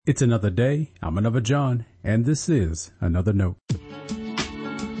It's another day. I'm another John, and this is Another Note.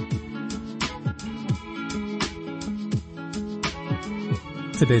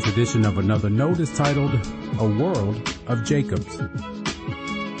 Today's edition of Another Note is titled, A World of Jacobs.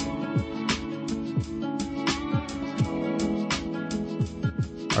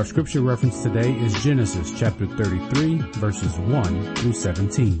 Our scripture reference today is Genesis chapter 33, verses 1 through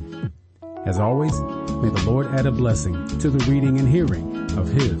 17. As always, may the Lord add a blessing to the reading and hearing of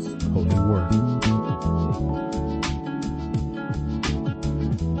His holy word.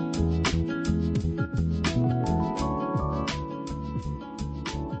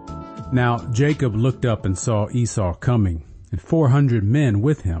 Now Jacob looked up and saw Esau coming, and 400 men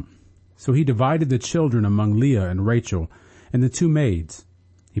with him. So he divided the children among Leah and Rachel and the two maids.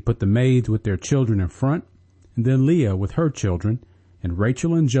 He put the maids with their children in front, and then Leah with her children, and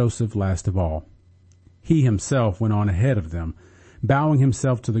Rachel and Joseph last of all. He himself went on ahead of them, bowing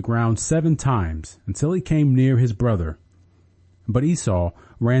himself to the ground 7 times until he came near his brother. But Esau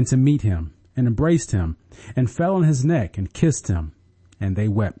ran to meet him and embraced him and fell on his neck and kissed him, and they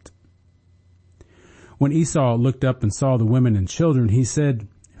wept. When Esau looked up and saw the women and children, he said,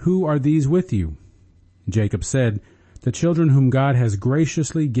 "Who are these with you?" Jacob said, "The children whom God has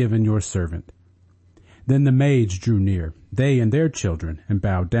graciously given your servant." Then the maids drew near, they and their children, and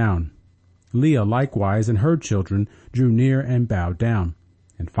bowed down. Leah likewise and her children drew near and bowed down.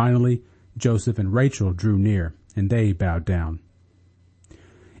 And finally Joseph and Rachel drew near, and they bowed down.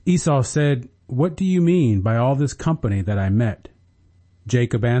 Esau said, "What do you mean by all this company that I met?"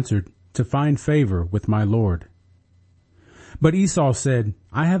 Jacob answered, "To find favor with my Lord." But Esau said,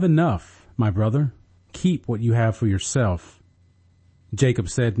 "I have enough, my brother. Keep what you have for yourself." Jacob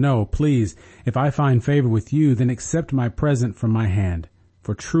said, "No, please, if I find favor with you, then accept my present from my hand.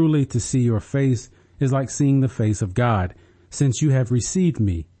 For truly to see your face is like seeing the face of God, since you have received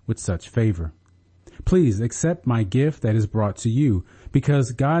me with such favor. Please accept my gift that is brought to you,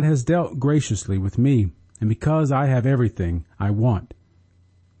 because God has dealt graciously with me, and because I have everything I want."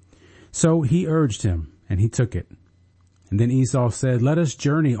 So he urged him, and he took it. And then Esau said, "Let us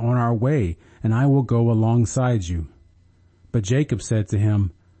journey on our way, and I will go alongside you." But Jacob said to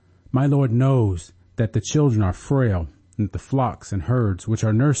him, "My Lord knows that the children are frail, and that the flocks and herds which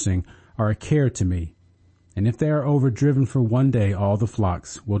are nursing are a care to me. And if they are overdriven for one day, all the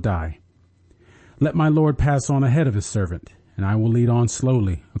flocks will die. Let my Lord pass on ahead of his servant, and I will lead on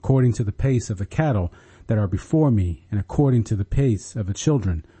slowly, according to the pace of the cattle that are before me, and according to the pace of the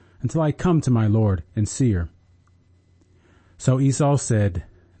children, until I come to my Lord in Seir." So Esau said,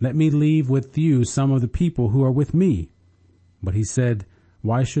 "Let me leave with you some of the people who are with me." But he said,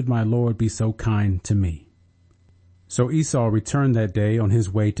 "Why should my Lord be so kind to me?" So Esau returned that day on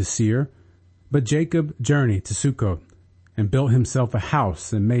his way to Seir, but Jacob journeyed to Succoth, and built himself a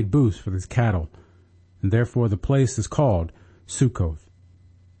house and made booths for his cattle, and therefore the place is called Succoth.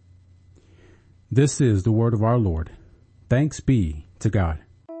 This is the word of our Lord. Thanks be to God.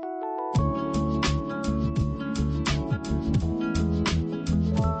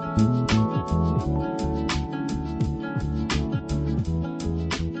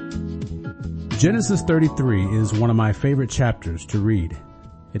 Genesis 33 is one of my favorite chapters to read.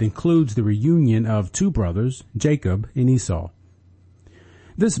 It includes the reunion of two brothers, Jacob and Esau.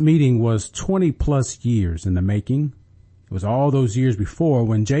 This meeting was 20 plus years in the making. It was all those years before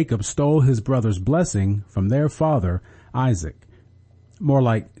when Jacob stole his brother's blessing from their father, Isaac. More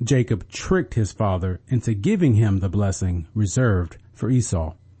like Jacob tricked his father into giving him the blessing reserved for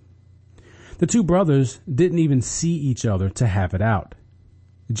Esau. The two brothers didn't even see each other to have it out.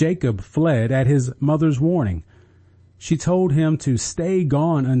 Jacob fled at his mother's warning. She told him to stay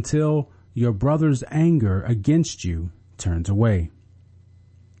gone until your brother's anger against you turns away.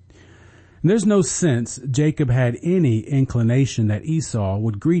 There's no sense Jacob had any inclination that Esau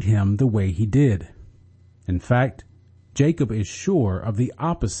would greet him the way he did. In fact, Jacob is sure of the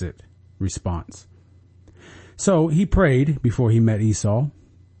opposite response. So he prayed before he met Esau.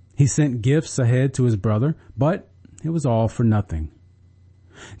 He sent gifts ahead to his brother, but it was all for nothing.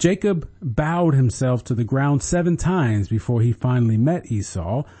 Jacob bowed himself to the ground 7 times before he finally met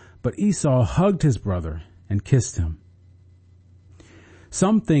Esau, but Esau hugged his brother and kissed him.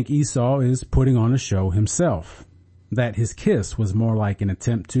 Some think Esau is putting on a show himself, that his kiss was more like an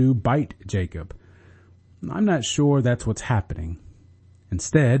attempt to bite Jacob. I'm not sure that's what's happening.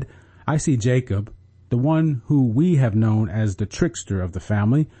 Instead, I see Jacob, the one who we have known as the trickster of the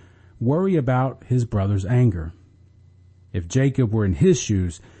family, worry about his brother's anger. If Jacob were in his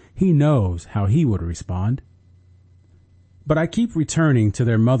shoes, he knows how he would respond. But I keep returning to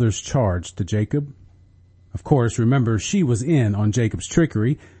their mother's charge to Jacob. Of course, remember, she was in on Jacob's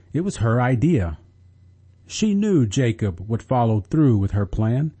trickery. It was her idea. She knew Jacob would follow through with her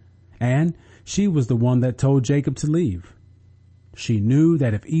plan, and she was the one that told Jacob to leave. She knew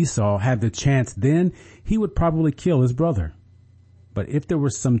that if Esau had the chance then, he would probably kill his brother. But if there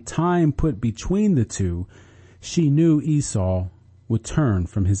was some time put between the two, she knew Esau would turn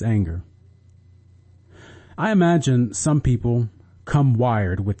from his anger. I imagine some people come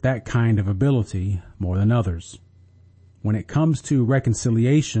wired with that kind of ability more than others. When it comes to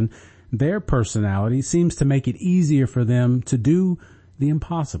reconciliation, their personality seems to make it easier for them to do the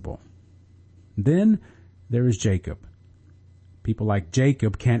impossible. Then there is Jacob. People like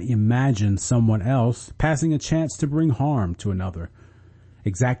Jacob can't imagine someone else passing a chance to bring harm to another.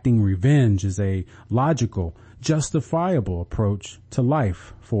 Exacting revenge is a logical, justifiable approach to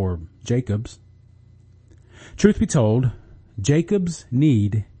life for Jacobs. Truth be told, Jacobs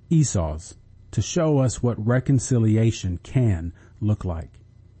need Esaus to show us what reconciliation can look like.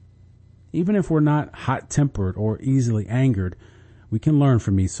 Even if we're not hot-tempered or easily angered, we can learn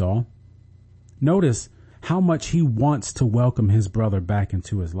from Esau. Notice how much he wants to welcome his brother back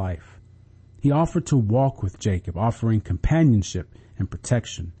into his life. He offered to walk with Jacob, offering companionship and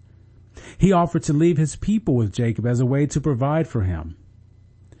protection. He offered to leave his people with Jacob as a way to provide for him.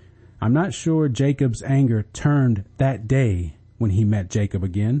 I'm not sure Jacob's anger turned that day when he met Jacob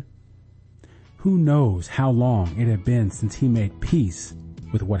again. Who knows how long it had been since he made peace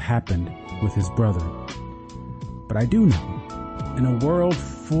with what happened with his brother. But I do know, in a world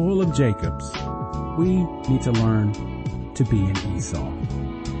full of Jacobs, we need to learn to be an Esau.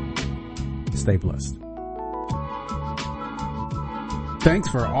 Stay blessed. Thanks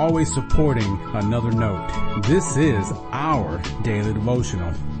for always supporting Another Note. This is our daily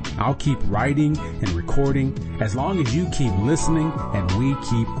devotional. I'll keep writing and recording as long as you keep listening and we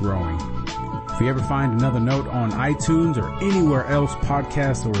keep growing. If you ever find Another Note on iTunes or anywhere else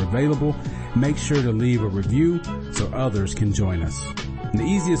podcasts are available, make sure to leave a review so others can join us. And the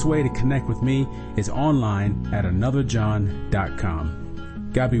easiest way to connect with me is online at anotherjohn.com.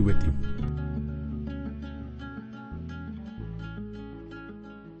 God be with you.